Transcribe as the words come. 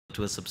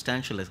to a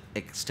substantial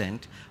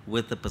extent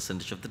with the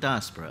percentage of the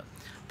diaspora.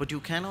 But you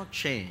cannot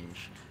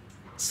change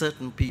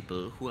certain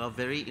people who are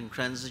very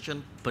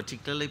intransigent,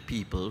 particularly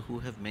people who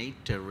have made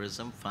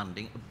terrorism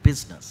funding a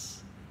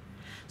business.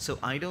 So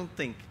I don't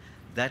think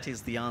that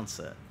is the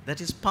answer. That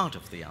is part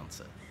of the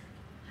answer.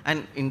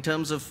 And in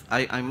terms of,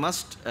 I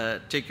must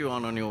take you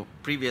on your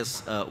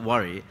previous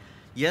worry.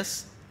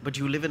 Yes, but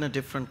you live in a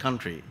different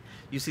country.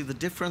 You see, the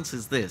difference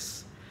is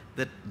this,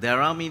 that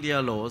there are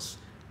media laws,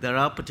 there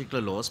are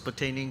particular laws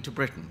pertaining to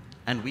Britain,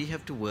 and we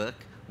have to work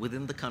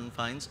within the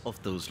confines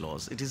of those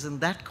laws. It is in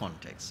that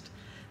context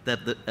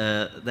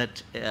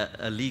that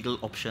a legal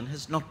option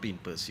has not been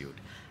pursued.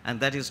 And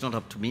that is not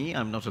up to me,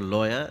 I'm not a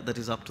lawyer, that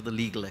is up to the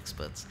legal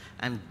experts.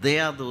 And they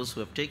are those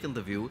who have taken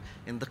the view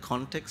in the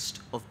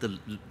context of the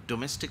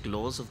domestic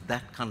laws of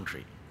that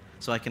country.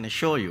 So I can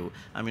assure you,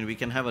 I mean, we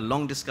can have a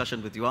long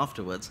discussion with you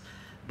afterwards,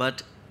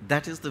 but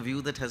that is the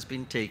view that has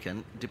been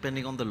taken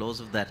depending on the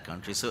laws of that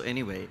country. So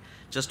anyway,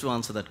 just to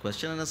answer that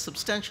question, and a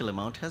substantial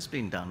amount has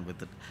been done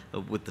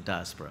with the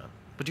diaspora.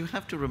 But you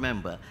have to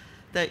remember,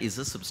 there is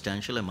a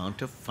substantial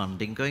amount of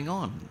funding going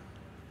on.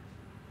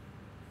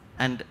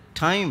 And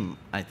time,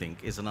 I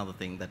think, is another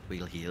thing that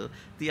will heal.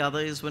 The other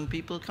is when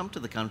people come to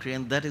the country,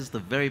 and that is the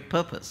very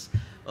purpose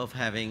of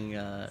having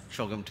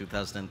CHOGM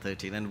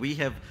 2013. And we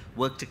have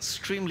worked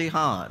extremely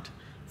hard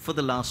for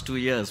the last 2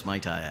 years,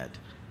 might I add.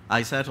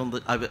 I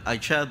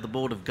chaired the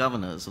Board of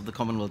Governors of the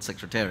Commonwealth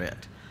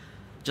Secretariat.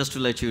 Just to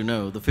let you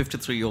know, the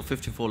 53 or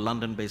 54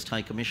 London-based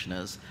High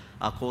Commissioners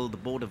are called the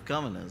Board of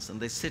Governors,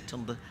 and they sit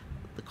on the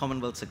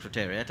Commonwealth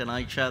Secretariat, and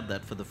I chaired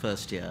that for the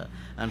first year.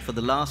 And for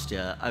the last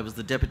year, I was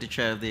the Deputy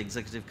Chair of the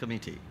Executive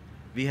Committee.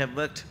 We have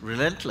worked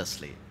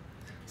relentlessly,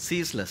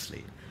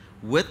 ceaselessly,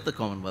 with the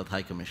Commonwealth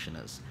High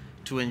Commissioners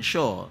to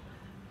ensure,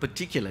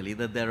 particularly,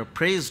 that they're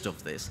appraised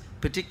of this,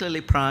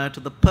 particularly prior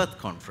to the Perth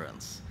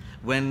Conference,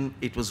 when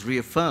it was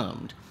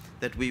reaffirmed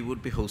that we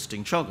would be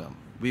hosting CHOGM.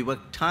 We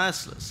worked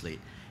tirelessly,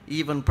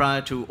 even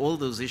prior to all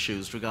those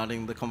issues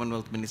regarding the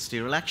Commonwealth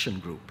Ministerial Action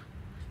Group.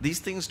 These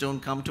things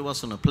don't come to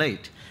us on a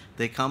plate.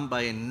 They come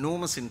by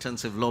enormous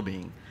intensive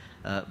lobbying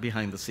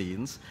behind the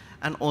scenes,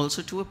 and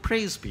also to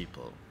appraise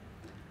people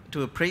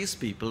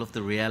of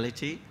the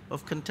reality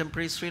of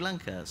contemporary Sri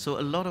Lanka. So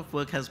a lot of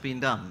work has been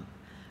done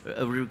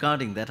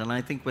regarding that, and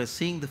I think we're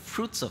seeing the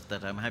fruits of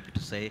that, I'm happy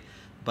to say,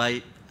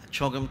 by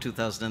CHOGM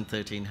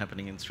 2013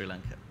 happening in Sri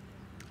Lanka.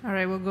 All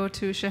right, we'll go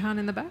to Shehan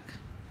in the back.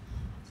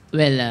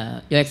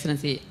 Well, Your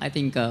Excellency, I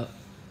think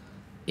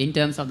in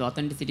terms of the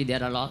authenticity,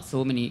 there are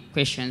so many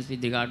questions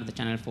with regard to the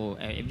Channel 4.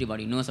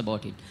 Everybody knows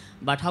about it.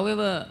 But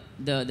however,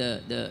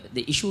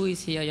 the issue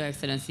is here, Your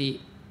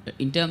Excellency,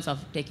 in terms of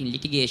taking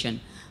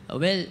litigation.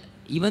 Well,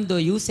 even though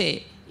you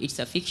say it's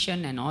a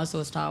fiction and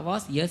also Star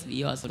Wars, yes,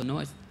 we also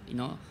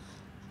know,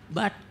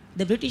 but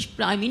the British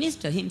Prime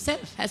Minister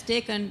himself has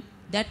taken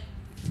that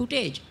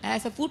footage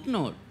as a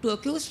footnote to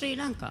accuse Sri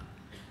Lanka.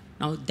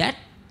 Now that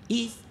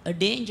is a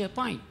danger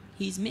point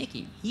he's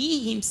making.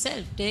 He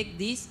himself takes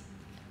this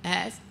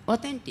as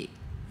authentic.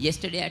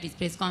 Yesterday at his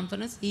press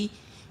conference,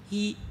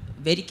 he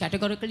very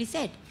categorically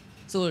said.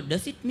 So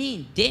does it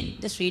mean then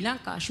the Sri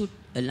Lanka should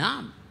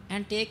alarm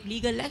and take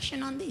legal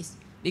action on this?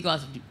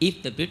 Because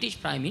if the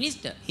British Prime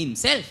Minister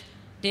himself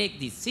take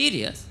this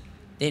serious,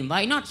 then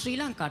why not Sri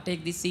Lanka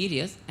take this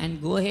serious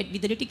and go ahead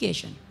with the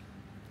litigation?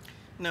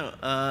 No,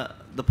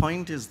 the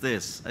point is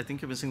this. I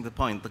think you're missing the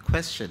point. The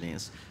question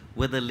is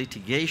whether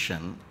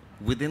litigation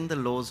within the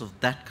laws of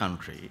that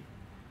country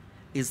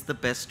is the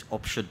best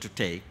option to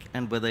take,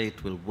 and whether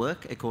it will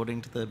work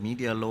according to the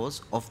media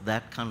laws of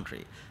that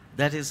country.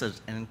 That is an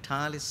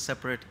entirely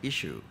separate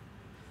issue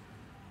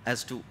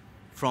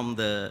from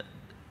the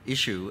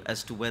issue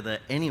as to whether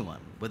anyone,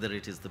 whether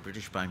it is the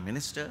British Prime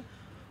Minister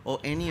or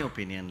any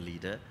opinion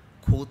leader,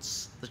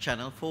 quotes the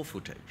Channel 4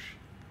 footage.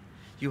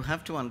 You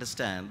have to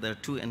understand there are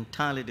two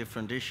entirely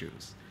different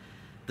issues.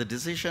 The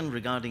decision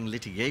regarding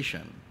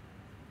litigation,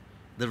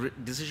 the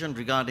decision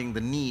regarding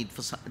the need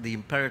for the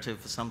imperative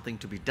for something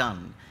to be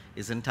done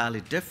is entirely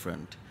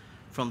different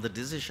from the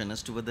decision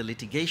as to whether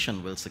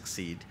litigation will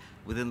succeed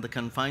within the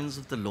confines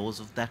of the laws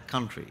of that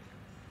country.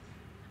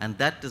 And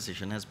that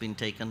decision has been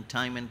taken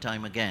time and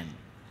time again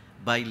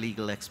by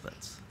legal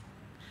experts.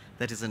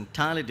 That is an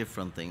entirely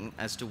different thing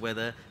as to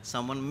whether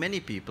many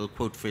people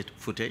quote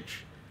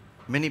footage,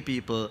 many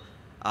people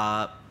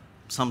are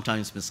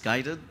sometimes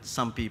misguided,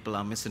 some people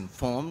are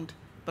misinformed,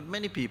 but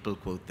many people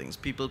quote things.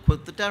 People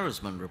quote the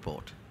Darusman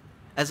report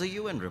as a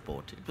UN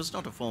report. It was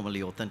not a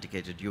formally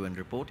authenticated UN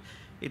report.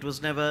 It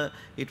was never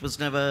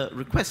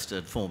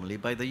requested formally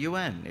by the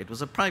UN. It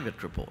was a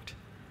private report.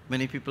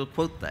 Many people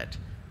quote that.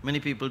 Many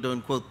people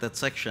don't quote that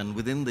section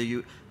within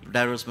the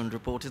Darusman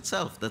report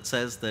itself that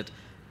says that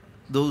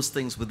those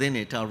things within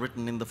it are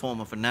written in the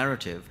form of a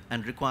narrative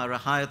and require a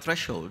higher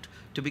threshold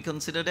to be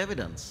considered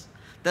evidence.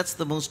 That's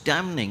the most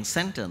damning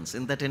sentence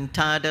in that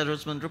entire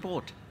Darusman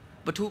report.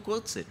 But who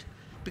quotes it?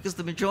 Because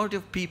the majority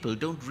of people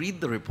don't read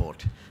the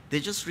report. They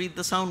just read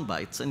the sound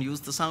bites and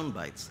use the sound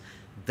bites.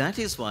 That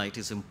is why it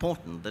is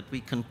important that we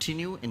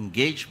continue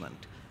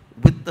engagement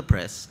with the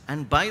press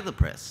and by the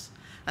press.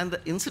 And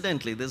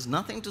incidentally, there's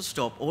nothing to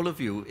stop all of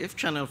you, if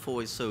Channel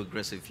 4 is so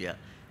aggressive here,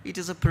 it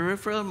is a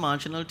peripheral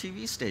marginal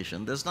TV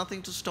station. There's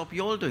nothing to stop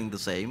you all doing the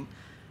same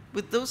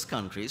with those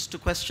countries to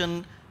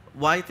question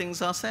why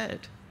things are said.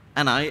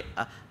 And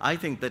I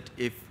think that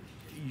if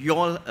you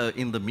all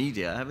in the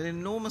media have an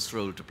enormous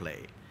role to play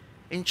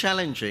in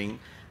challenging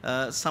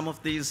some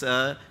of these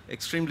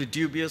extremely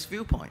dubious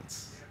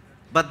viewpoints.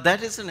 But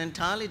that is an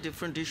entirely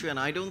different issue, and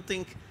I don't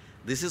think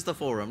this is the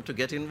forum to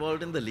get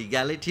involved in the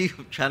legality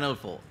of Channel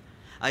 4.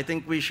 I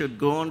think we should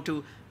go on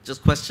to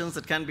just questions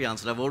that can be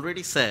answered. I've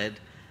already said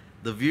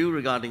the view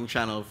regarding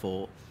Channel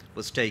 4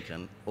 was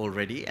taken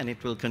already, and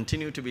it will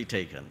continue to be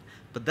taken.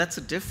 But that's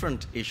a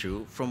different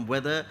issue from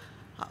whether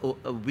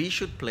we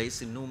should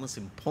place enormous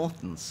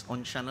importance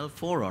on Channel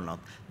 4 or not.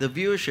 The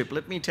viewership,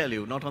 let me tell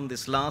you, not on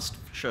this last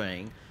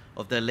showing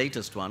of their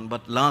latest one,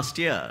 but last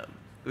year,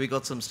 we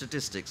got some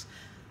statistics.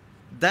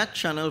 That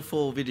Channel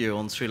 4 video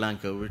on Sri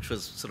Lanka, which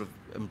was sort of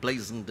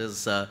emblazoned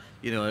as,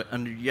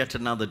 and yet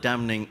another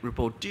damning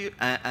report,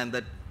 and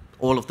that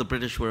all of the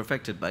British were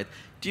affected by it.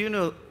 Do you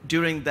know,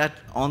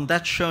 on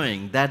that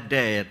showing, that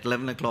day at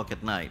 11 o'clock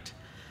at night,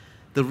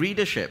 the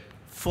readership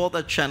for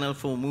that Channel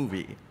 4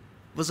 movie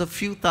was a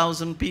few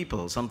thousand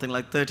people, something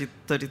like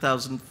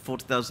 30,000,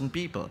 40,000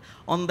 people.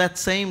 On that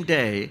same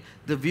day,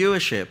 the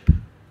viewership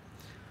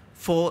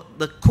for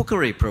the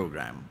cookery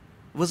program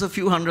was a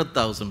few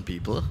 100,000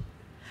 people,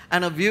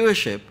 and a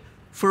viewership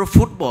for a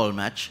football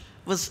match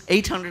was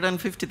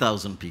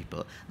 850,000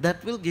 people.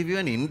 That will give you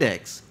an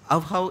index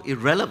of how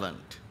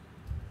irrelevant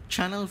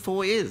Channel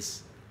 4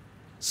 is.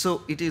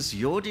 So it is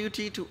your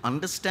duty to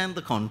understand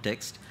the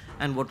context,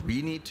 and what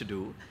we need to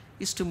do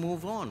is to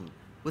move on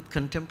with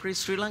contemporary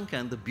Sri Lanka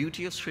and the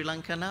beauty of Sri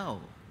Lanka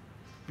now.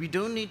 We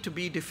don't need to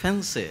be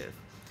defensive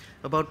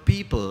about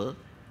people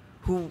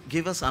who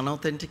give us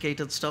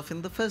unauthenticated stuff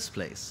in the first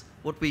place.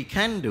 What we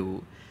can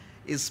do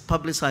is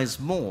publicize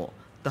more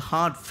the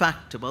hard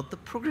fact about the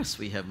progress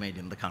we have made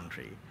in the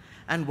country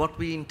and what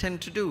we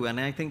intend to do, and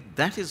I think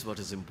that is what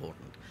is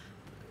important.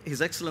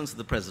 His Excellency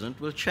the President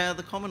will chair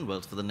the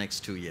Commonwealth for the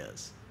next 2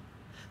 years.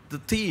 The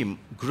theme,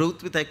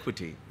 growth with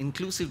equity,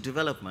 inclusive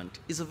development,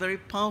 is a very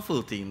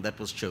powerful theme that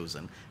was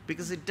chosen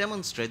because it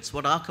demonstrates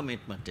what our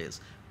commitment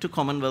is to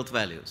Commonwealth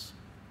values.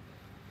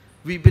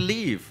 We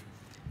believe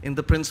in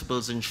the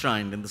principles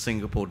enshrined in the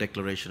Singapore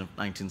Declaration of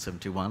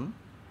 1971,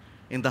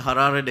 in the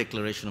Harare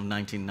Declaration of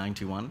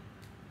 1991.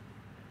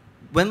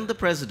 When the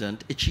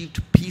President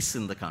achieved peace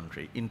in the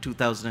country in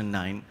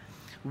 2009,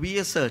 we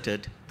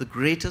asserted the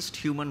greatest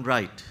human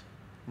right,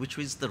 which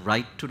is the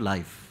right to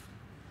life.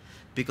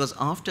 Because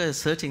after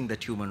asserting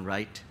that human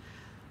right,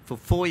 for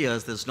 4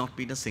 years there's not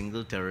been a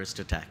single terrorist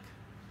attack.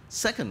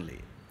 Secondly,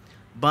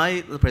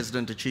 by the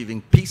President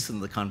achieving peace in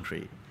the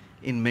country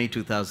in May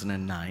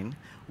 2009,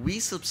 we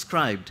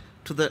subscribed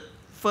to the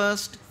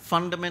first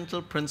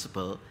fundamental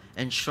principle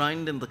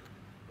enshrined in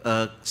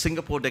the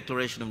Singapore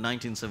Declaration of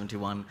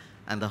 1971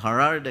 and the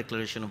Harare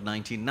Declaration of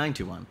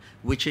 1991,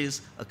 which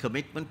is a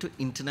commitment to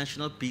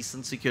international peace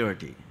and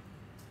security.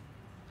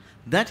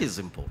 That is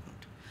important.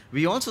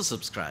 We also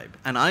subscribe,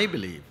 and I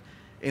believe,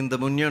 in the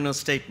Munyono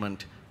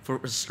Statement for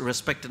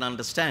Respect and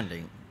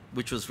Understanding,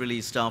 which was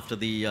released after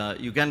the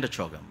Uganda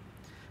CHOGM.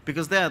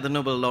 Because there, the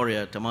Nobel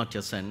laureate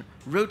Amartya Sen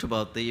wrote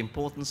about the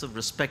importance of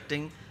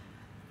respecting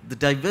the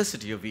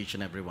diversity of each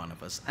and every one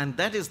of us. And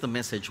that is the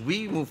message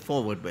we move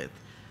forward with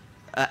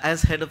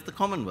as head of the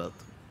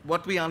Commonwealth.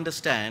 What we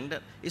understand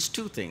is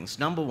two things.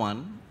 Number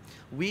one,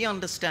 we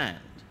understand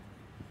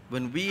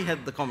when we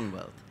head the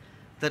Commonwealth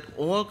that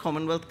all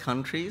Commonwealth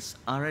countries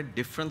are at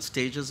different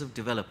stages of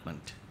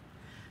development.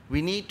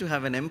 We need to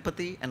have an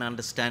empathy and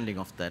understanding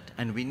of that,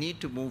 and we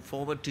need to move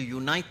forward to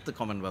unite the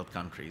Commonwealth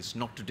countries,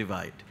 not to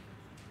divide.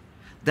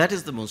 That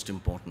is the most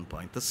important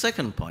point. The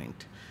second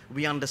point,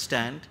 we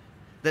understand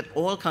that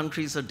all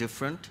countries are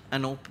different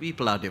and all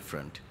people are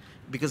different,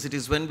 because it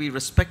is when we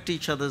respect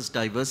each other's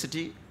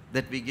diversity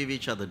that we give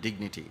each other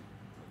dignity.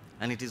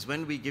 And it is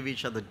when we give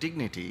each other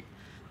dignity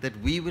that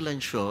we will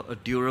ensure a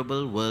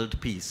durable world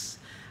peace.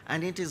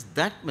 And it is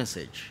that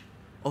message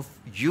of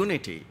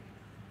unity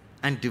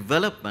and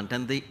development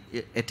and the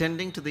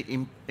attending to the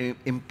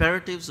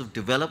imperatives of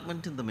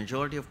development in the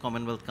majority of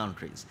Commonwealth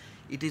countries.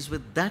 It is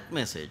with that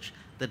message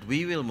that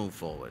we will move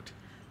forward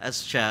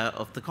as chair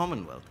of the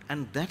Commonwealth.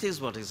 And that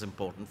is what is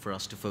important for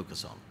us to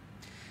focus on.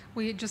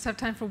 We just have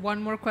time for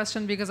one more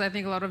question because I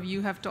think a lot of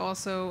you have to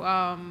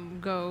also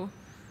go.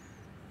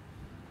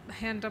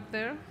 Hand up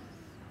there.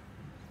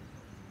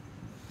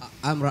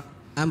 I'm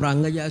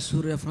Rangaya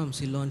Surya from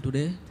Ceylon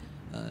today.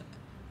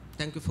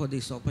 Thank you for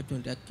this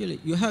opportunity. Actually,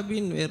 you have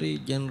been very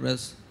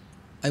generous,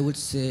 I would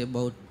say,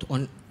 about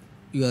on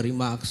your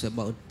remarks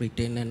about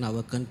Britain and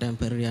our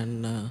contemporary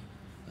and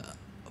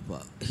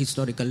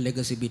historical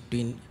legacy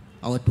between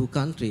our two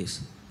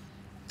countries.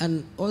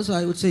 And also,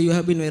 I would say you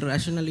have been very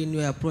rational in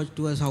your approach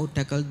towards how to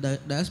tackle the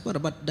diaspora,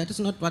 but that is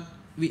not what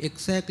we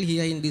exactly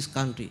hear in this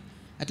country,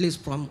 at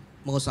least from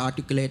most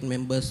articulate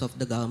members of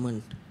the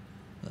government,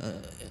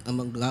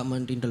 among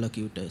government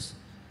interlocutors.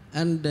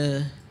 And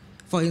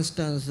For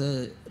instance,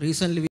 recently